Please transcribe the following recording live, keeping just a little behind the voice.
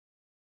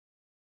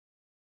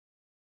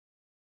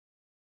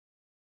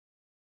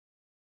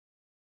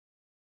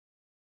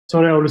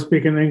Sorry, I will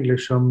speak in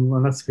English. I'm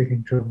not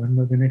speaking German.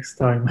 Maybe next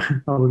time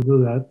I will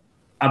do that.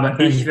 Aber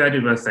ich werde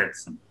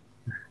übersetzen.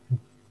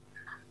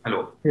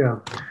 Hallo.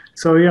 Yeah.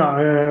 So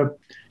yeah,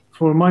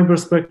 from my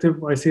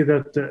perspective, I see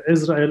that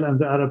Israel and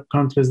the Arab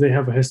countries, they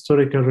have a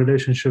historical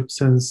relationship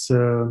since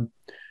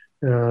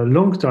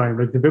long time,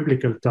 like the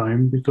biblical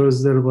time,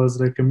 because there was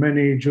like a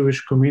many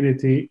Jewish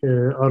community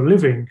are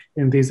living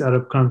in these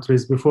Arab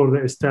countries before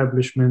the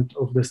establishment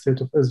of the State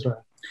of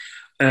Israel.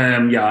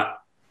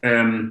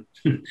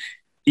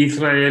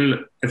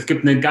 Israel, es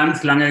gibt eine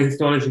ganz lange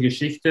historische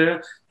Geschichte,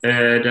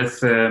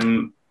 dass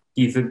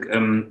diese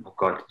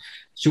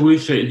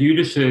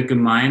jüdische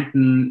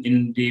Gemeinden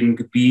in dem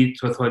Gebiet,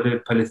 was heute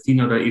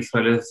Palästina oder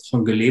Israel ist,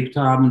 schon gelebt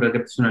haben. Da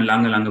gibt es schon eine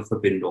lange, lange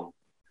Verbindung.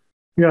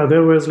 Yeah,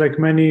 there was like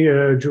many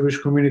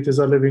Jewish communities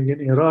are living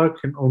in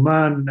Iraq, in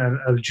Oman,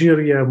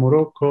 Algeria,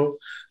 Morocco.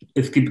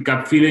 Es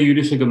gab viele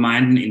jüdische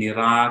Gemeinden in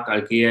Irak,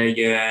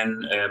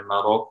 Algerien,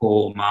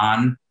 Marokko,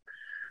 Oman.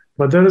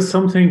 But there is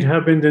something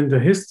happened in the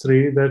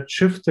history that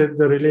shifted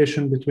the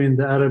relation between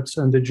the Arabs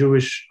and the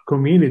Jewish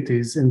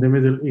communities in the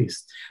Middle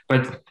East.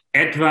 But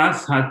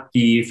etwas hat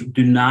die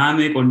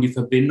Dynamik und die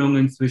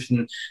Verbindungen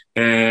zwischen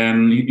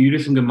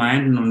jüdischen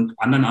Gemeinden und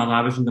anderen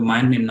arabischen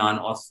Gemeinden im Nahen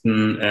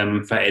Osten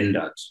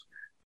verändert.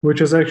 Which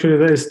is actually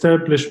the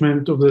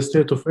establishment of the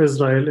State of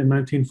Israel in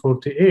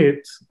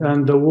 1948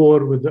 and the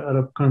war with the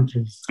Arab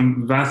countries.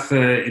 Was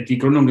die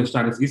Gründung des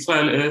Staates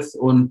Israel ist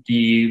und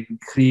die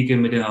Kriege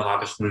mit den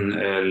arabischen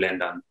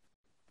Ländern.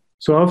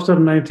 So after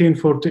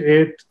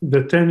 1948,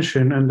 the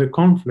tension and the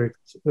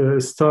conflict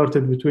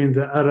started between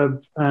the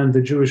Arab and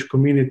the Jewish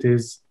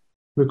communities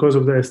because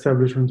of the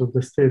establishment of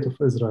the State of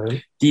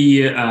Israel.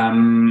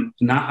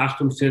 Nach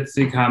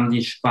 48 haben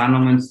die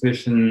Spannungen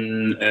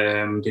zwischen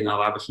den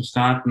arabischen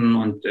Staaten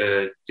und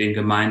den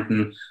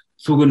Gemeinden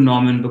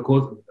zugenommen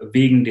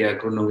wegen der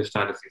Gründung des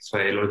Staates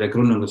Israel oder der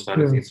Gründung des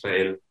Staates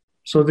Israel.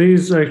 So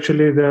these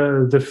actually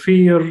the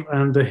fear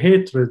and the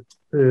hatred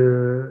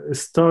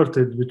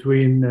started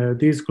between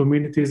these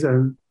communities,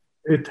 and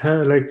it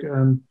had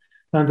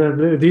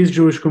these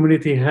Jewish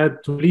community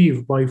had to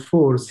leave by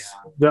force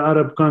the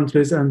Arab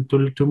countries and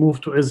to move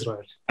to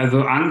Israel.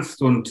 Also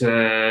Angst und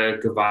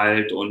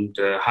Gewalt und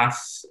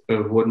Hass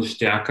wurden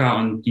stärker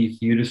und die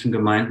jüdischen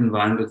Gemeinden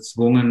waren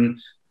gezwungen,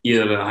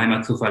 ihre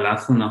Heimat zu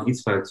verlassen und nach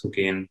Israel zu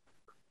gehen.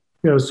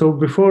 Yeah, so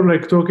before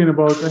like talking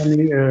about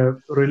any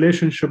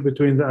relationship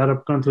between the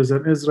Arab countries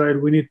and Israel,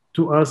 we need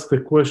to ask the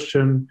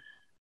question,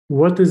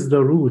 what is the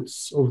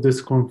roots of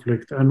this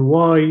conflict and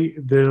why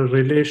the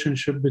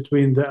relationship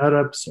between the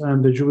Arabs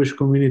and the Jewish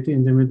community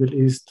in the Middle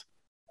East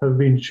have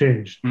been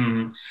changed?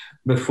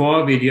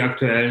 Bevor wir die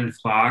aktuellen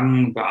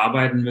Fragen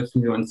bearbeiten,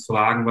 müssen wir uns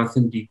fragen, was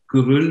sind die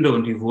Gründe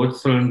und die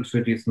Wurzeln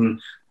für diesen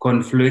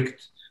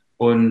Konflikt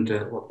und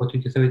what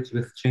did you say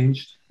was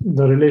changed?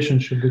 The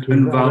relationship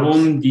between und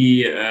warum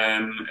die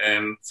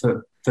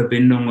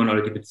Verbindungen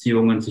oder die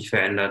Beziehungen sich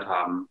verändert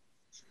haben.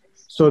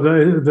 So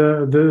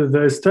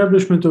the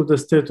establishment of the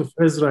State of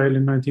Israel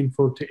in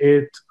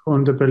 1948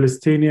 on the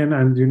Palestinian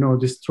and,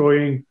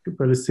 destroying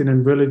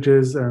Palestinian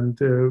villages and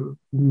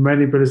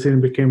many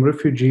Palestinians became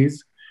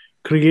refugees,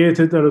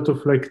 created a lot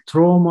of like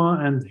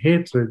trauma and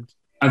hatred.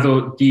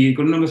 Also die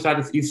Gründung des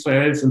Staates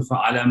Israels und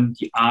vor allem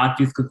die Art,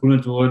 wie es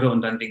gegründet wurde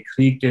und dann den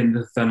Krieg, den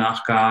es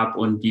danach gab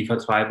und die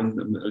Vertreibung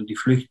und die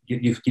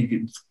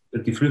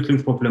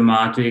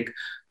Flüchtlingsproblematik,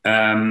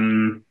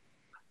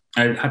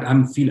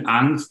 haben viel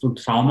Angst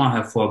und Trauma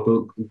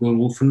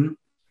hervorgerufen.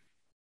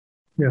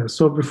 Yeah,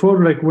 so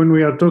before, like when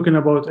we are talking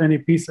about any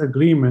peace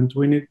agreement,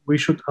 we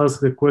should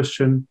ask the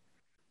question,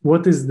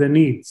 what is the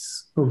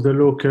needs of the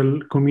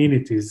local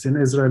communities in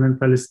Israel and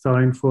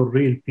Palestine for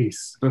real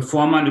peace?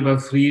 Bevor man über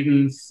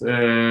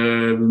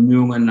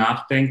Friedensbemühungen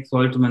nachdenkt,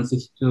 sollte man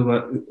sich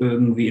darüber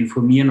irgendwie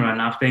informieren oder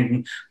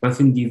nachdenken, was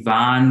sind die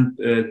wahren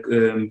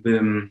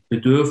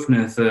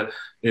Bedürfnisse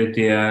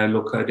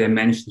der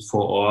Menschen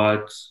vor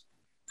Ort.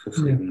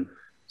 Yeah.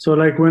 So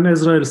like when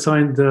Israel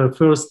signed the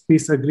first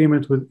peace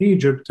agreement with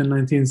Egypt in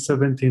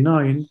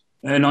 1979,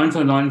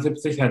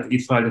 1979 hat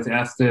Israel das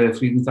erste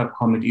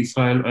Friedensabkommen mit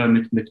Israel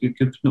mit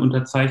Ägypten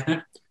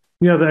unterzeichnet.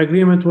 Yeah, the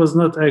agreement was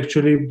not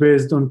actually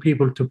based on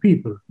people to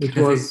people.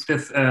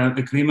 Das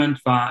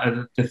Agreement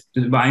das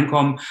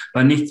Übereinkommen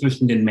war nicht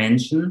zwischen den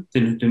Menschen,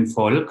 dem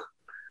Volk.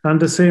 And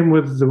the same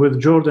with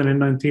Jordan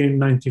in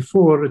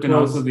 1994.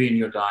 Genauso wie in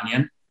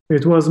Jordanien.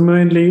 It was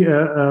mainly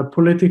a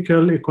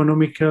political,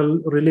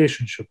 economical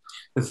relationship.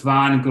 Es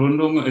war eine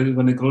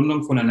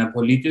Gründung von einer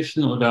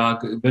politischen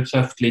oder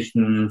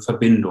wirtschaftlichen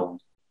Verbindung.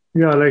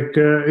 Yeah, like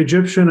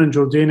Egyptian and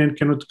Jordanian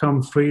cannot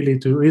come freely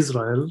to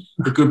Israel.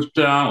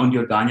 Ägypter und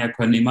Jordanier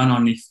können immer noch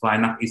nicht frei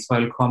nach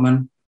Israel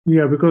kommen.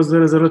 Yeah, because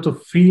there is a lot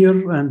of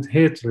fear and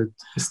hatred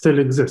still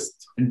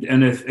exists. Und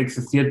es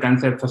existiert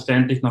ganz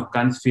selbstverständlich noch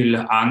ganz viel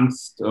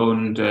Angst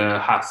und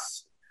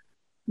Hass.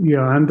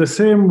 Yeah, and the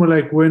same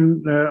like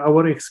when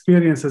our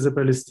experience as a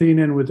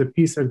Palestinian with the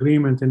peace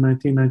agreement in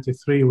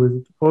 1993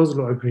 with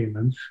Oslo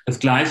Agreement. Das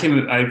Gleiche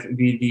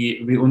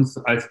wie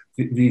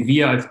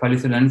wir als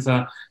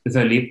Palästinenser das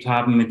erlebt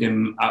haben mit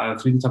dem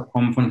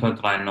Friedensabkommen von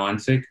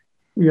 1993.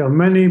 Yeah,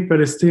 many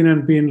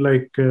Palestinians been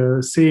like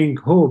seeing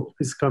hope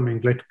is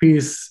coming, like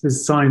peace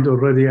is signed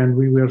already, and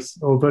we were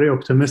all very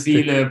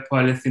optimistic. Viele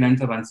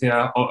Palästinenser waren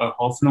sehr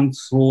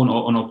hoffnungsfroh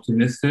und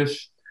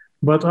optimistisch.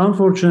 But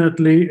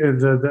unfortunately,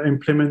 the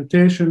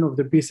implementation of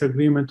the peace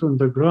agreement on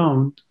the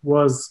ground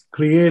was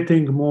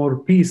creating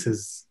more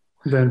pieces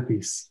than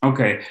peace.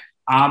 Okay,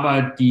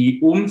 aber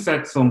die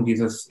Umsetzung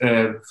dieses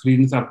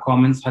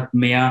Friedensabkommens hat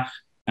mehr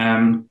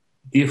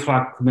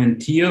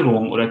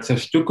Defragmentierung oder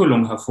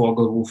Zerstückelung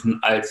hervorgerufen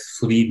als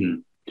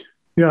Frieden.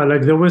 Yeah,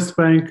 like the West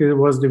Bank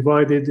was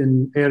divided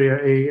in Area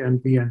A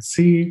and B and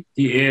C.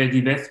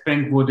 Die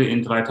Westbank wurde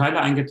in 3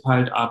 Teile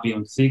eingeteilt, A, B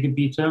und C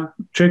Gebiete.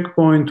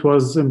 Checkpoint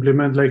was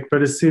implemented, like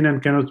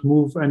Palestinians cannot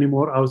move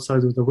anymore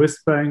outside of the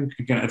West Bank.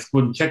 Es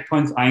wurden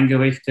Checkpoints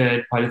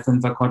eingerichtet,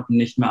 Palästinenser konnten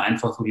nicht mehr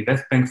einfach so die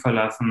Westbank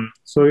verlassen.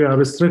 So yeah,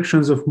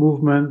 restrictions of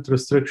movement,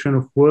 restriction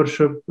of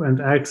worship and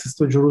access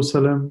to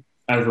Jerusalem.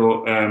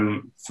 Also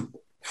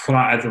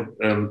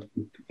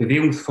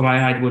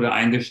Bewegungsfreiheit wurde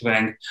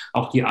eingeschränkt,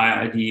 auch die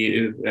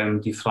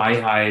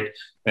Freiheit,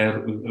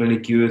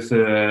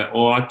 religiöse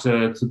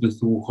Orte zu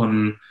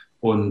besuchen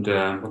und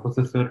what was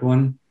the third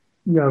one?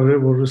 Yeah, there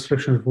were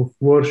restrictions of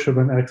worship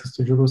and access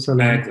to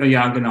Jerusalem.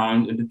 Ja, genau,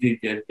 und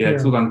der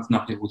Zugang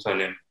nach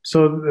Jerusalem.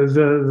 So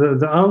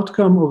the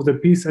outcome of the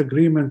peace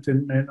agreement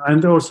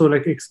and also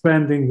like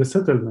expanding the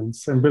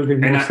settlements and building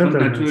more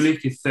settlements. Und natürlich,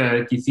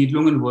 die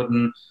Siedlungen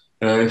wurden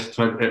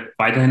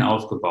weiterhin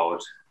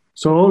ausgebaut.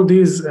 So all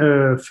these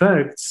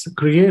facts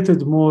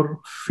created more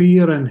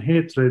fear and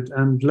hatred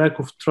and lack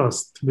of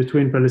trust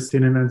between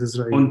Palestinians and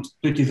Israel. Und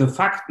durch diese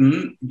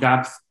Fakten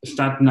gab es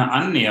statt einer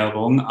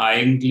Annäherung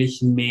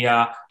eigentlich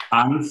mehr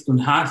Angst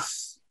und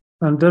Hass.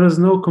 And there is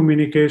no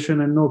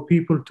communication and no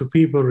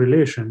people-to-people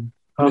relation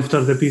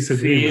after the peace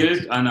agreement. Es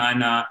fehlt an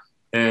einer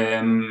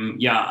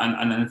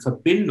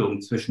Verbindung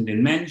zwischen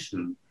den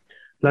Menschen.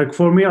 Like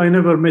for me, I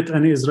never met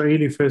any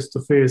Israeli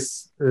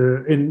face-to-face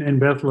in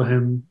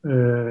Bethlehem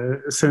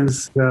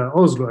since the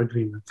Oslo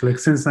Agreement, like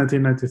since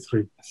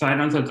 1993. Seit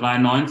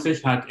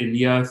 1993 hat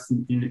Elias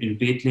in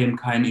Bethlehem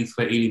keinen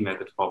Israeli mehr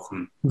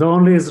getroffen. The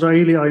only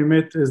Israeli I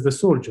met is the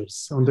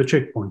soldiers on the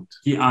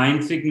checkpoint. Die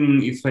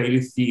einzigen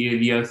Israelis, die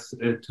Elias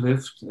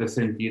trifft,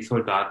 sind die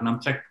Soldaten am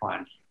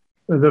Checkpoint.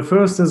 The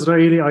first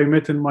Israeli I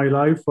met in my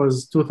life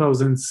was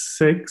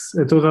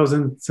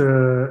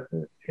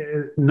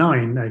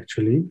 2009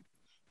 actually.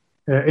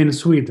 In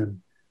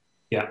Sweden.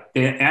 Ja,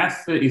 der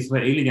erste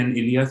Israeli, den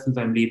Elias in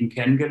seinem Leben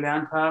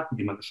kennengelernt hat,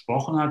 mit dem er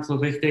gesprochen hat so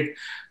richtig,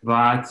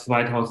 war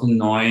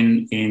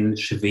 2009 in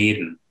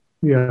Schweden.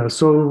 Yeah,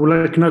 so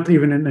like not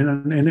even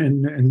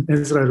in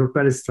Israel or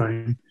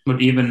Palestine. Und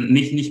eben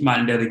nicht mal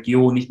in der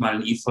Region, nicht mal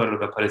in Israel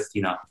oder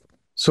Palästina.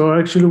 So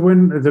actually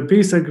when the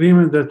peace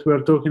agreement that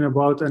we're talking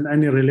about and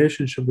any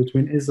relationship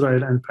between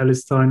Israel and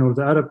Palestine or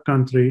the Arab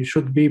country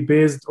should be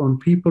based on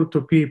people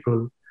to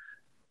people.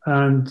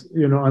 And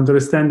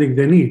understanding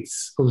the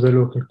needs of the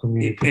local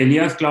community.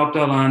 Elias glaubt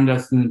daran,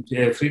 dass ein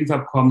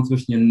Friedensabkommen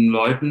zwischen den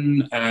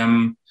Leuten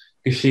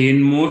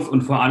geschehen muss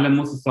und vor allem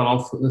muss es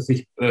darauf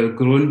sich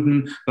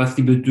gründen, was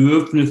die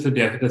Bedürfnisse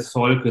des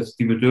Volkes,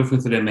 die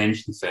Bedürfnisse der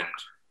Menschen sind.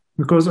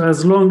 Because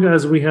as long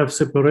as we have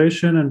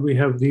separation and we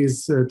have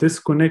this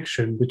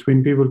disconnection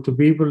between people to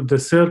people, the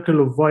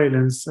circle of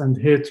violence and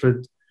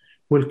hatred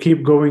will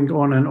keep going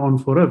on and on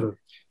forever.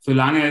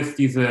 Solange es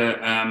diese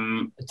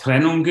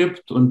Trennung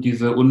gibt und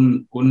diese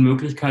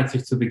Unmöglichkeit,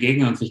 sich zu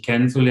begegnen und sich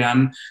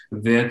kennenzulernen,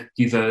 wird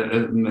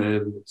dieser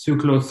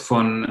Zyklus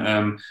von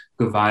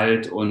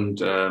Gewalt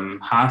und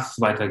Hass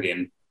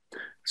weitergehen.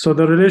 So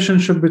the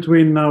relationship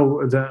between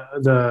now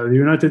the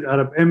United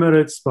Arab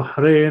Emirates,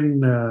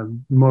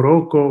 Bahrain,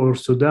 Morocco or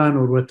Sudan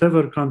or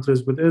whatever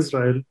countries with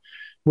Israel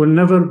will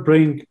never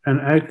bring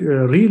a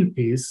real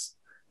peace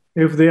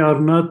if they are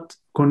not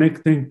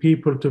connecting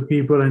people to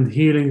people and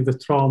healing the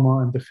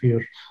trauma and the fear.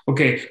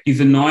 Okay,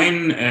 diese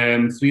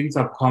neuen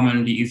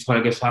Friedensabkommen, die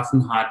Israel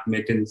geschaffen hat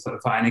mit den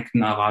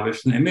Vereinigten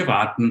Arabischen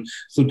Emiraten,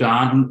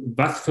 Sudan,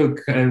 was für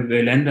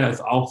Länder es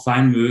auch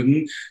sein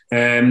mögen,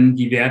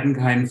 die werden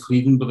keinen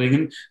Frieden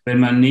bringen, wenn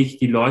man nicht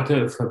die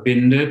Leute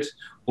verbindet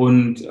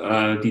und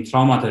die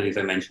Traumata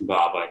dieser Menschen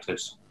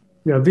bearbeitet.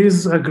 Yeah,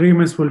 these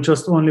agreements will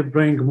just only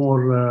bring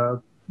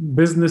more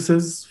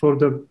businesses for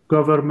the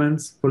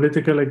governments,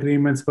 political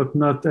agreements, but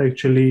not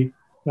actually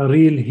a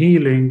real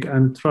healing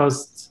and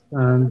trust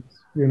and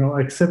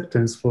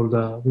acceptance for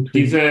the.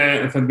 Diese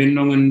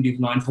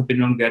neuen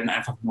Verbindungen werden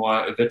einfach nur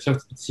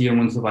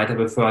Wirtschaftsbeziehungen und so weiter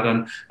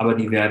befördern, aber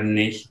die werden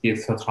nicht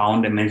das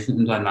Vertrauen der Menschen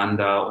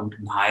untereinander und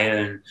ein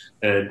Heilen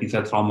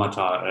dieser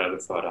Traumata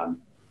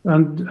befördern.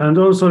 And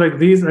also like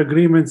these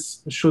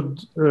agreements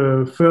should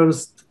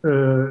first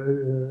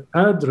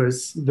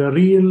address the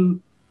real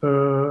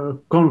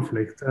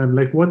conflict and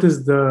like what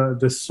is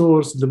the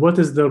source, what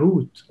is the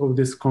root of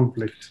this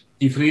conflict.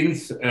 Die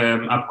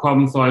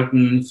Friedensabkommen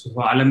sollten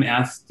vor allem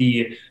erst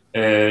die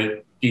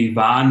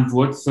wahren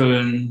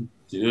Wurzeln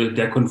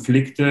der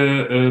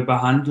Konflikte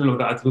behandeln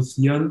oder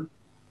adressieren.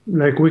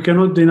 like we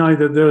cannot deny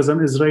that there is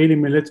an Israeli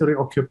military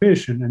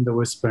occupation in the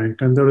West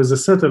Bank, and there is a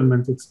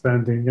settlement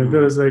expanding, and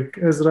there is like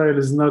Israel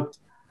is not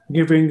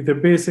giving the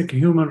basic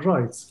human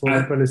rights for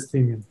the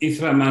Palestinians.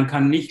 Israel, man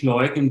kann nicht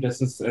leugnen, dass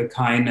es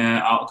kein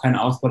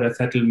Ausbau der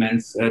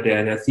Settlements,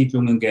 der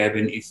Siedlungen gäbe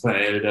in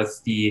Israel,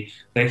 dass die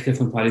Rechte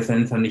von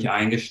Palästinensern nicht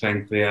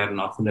eingeschränkt werden,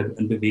 auch von der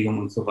Bewegung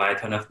und so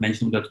weiter, und dass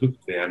Menschen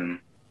unterdrückt werden.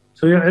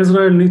 So yeah,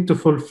 Israel need to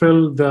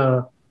fulfill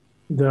the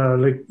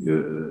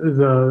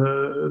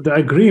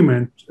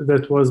agreement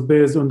that was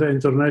based on the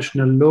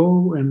international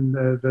law and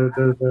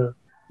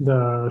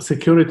the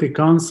Security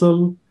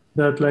Council,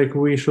 that like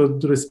we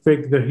should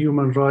respect the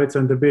human rights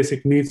and the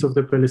basic needs of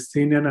the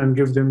Palestinian and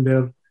give them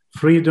their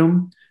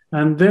freedom.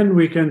 And then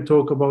we can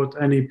talk about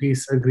any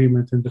peace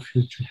agreement in the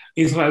future.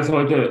 Israel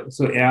sollte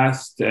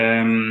zuerst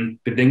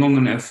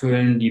Bedingungen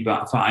erfüllen, die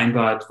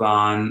vereinbart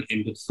waren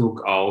in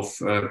Bezug auf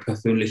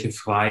persönliche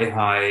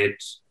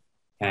Freiheit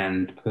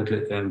and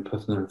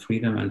personal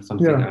freedom and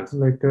something else.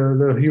 Like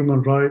the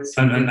human rights.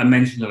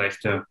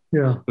 Menschenrechte.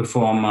 Yeah.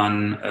 Bevor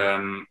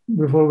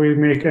we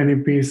make any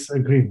peace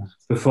agreement.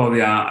 Bevor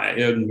wir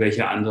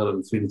irgendwelche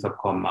anderen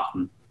Friedensabkommen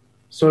machen.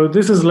 So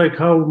this is like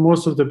how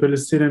most of the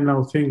Palestinians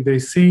now think. They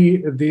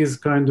see these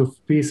kind of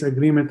peace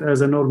agreement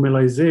as a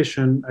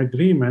normalization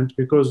agreement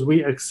because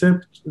we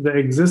accept the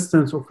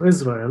existence of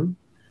Israel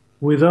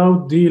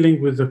without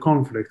dealing with the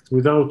conflict,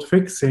 without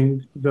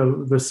fixing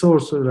the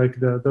source, like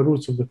the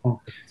roots of the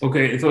conflict.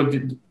 Okay, so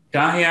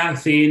daher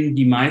sehen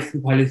die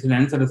meisten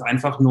Palästinenser das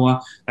einfach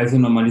nur als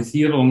ein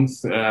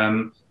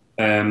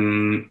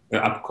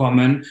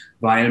Normalisierungsabkommen,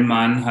 weil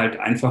man halt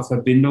einfach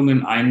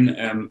Verbindungen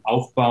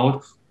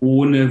aufbaut,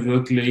 ohne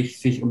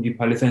wirklich sich um die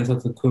Palästinenser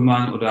zu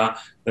kümmern oder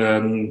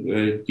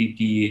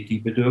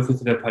die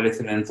Bedürfnisse der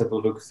Palästinenser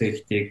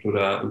berücksichtigt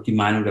oder die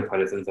Meinung der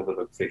Palästinenser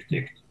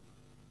berücksichtigt.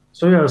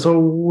 So yeah,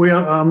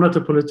 I'm not a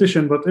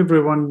politician, but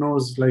everyone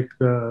knows like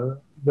the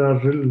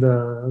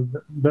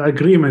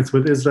agreements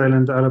with Israel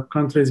and the Arab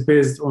countries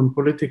based on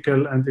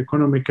political and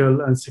economical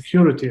and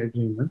security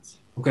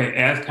agreements. Okay,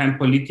 ist kein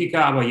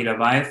Politiker, aber jeder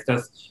weiß,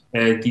 dass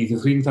diese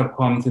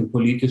Friedensabkommen sind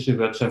politische,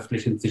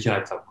 wirtschaftliche und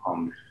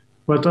Sicherheitsabkommen.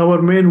 But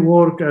our main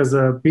work as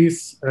a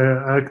peace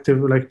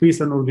peace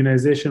and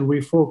organization,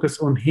 we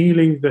focus on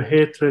healing the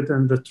hatred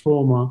and the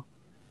trauma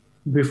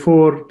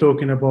before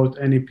talking about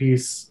any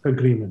peace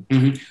agreement.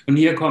 Und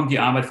hier kommt die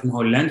Arbeit von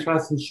Heiligen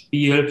Land ins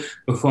Spiel,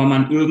 bevor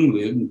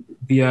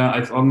wir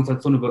als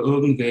Organisation über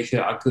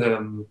irgendwelche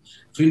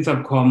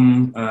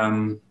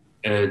Friedensabkommen,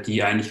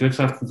 die eigentlich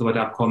Wirtschafts- und so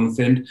weiter Abkommen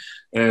sind,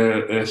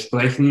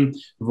 sprechen,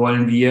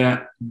 wollen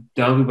wir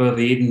darüber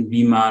reden,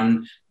 wie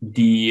man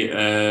die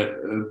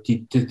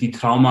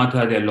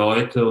Traumata der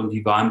Leute und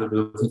die wahren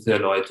Bedürfnisse der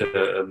Leute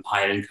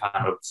heilen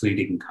kann oder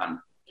befriedigen kann.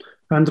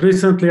 And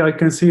recently, I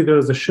can see there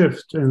is a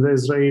shift in the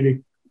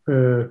Israeli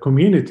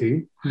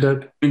community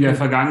that in der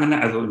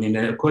Vergangenheit, also in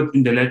der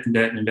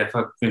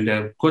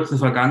kurzen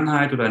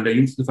Vergangenheit oder in der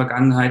jüngsten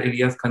Vergangenheit,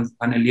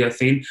 kann Elias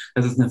sehen,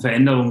 dass es eine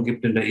Veränderung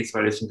gibt in der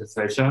israelischen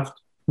Gesellschaft.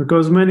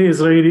 Because many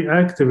Israeli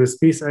activists,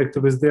 peace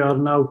activists, they are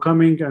now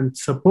coming and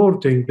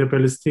supporting the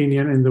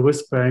Palestinian in the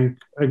West Bank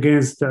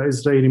against the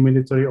Israeli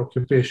military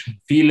occupation.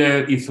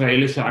 Viele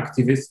israelische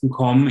Aktivisten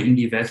kommen in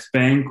die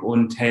Westbank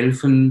und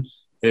helfen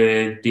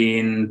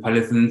den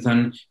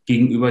Palästinensern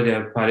gegenüber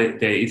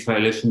der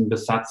israelischen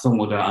Besatzung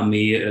oder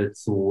Armee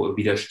zu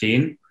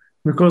widerstehen.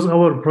 Because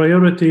our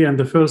priority and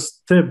the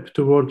first step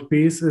toward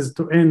peace is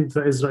to end the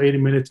Israeli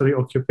military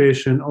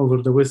occupation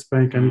over the West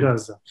Bank and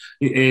Gaza.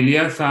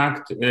 Elias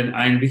sagt,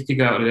 ein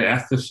wichtiger oder der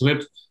erste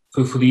Schritt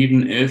für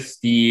Frieden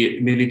ist,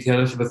 die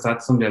militärische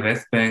Besatzung der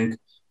Westbank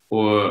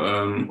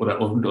oder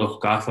auch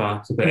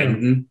Gaza zu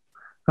beenden. Yeah.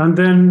 And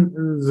then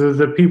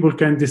the people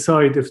can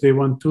decide if they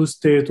want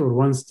 2-state or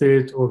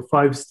 1-state or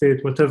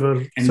 5-state, whatever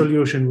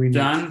solution we need.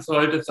 Dann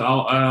sollte es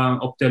auch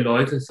ob der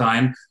Leute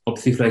sein, ob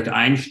sie vielleicht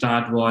einen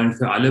Staat wollen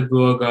für alle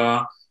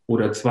Bürger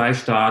oder 2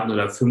 Staaten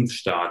oder 5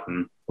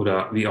 Staaten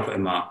oder wie auch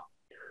immer.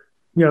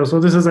 Yeah, so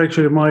this is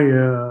actually my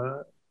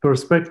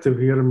perspective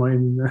here, my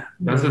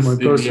personal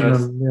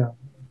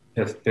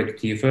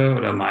Perspektive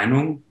oder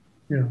Meinung.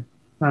 Yeah,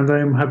 and I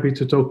am happy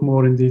to talk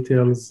more in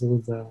details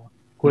with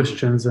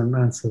questions and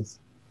answers.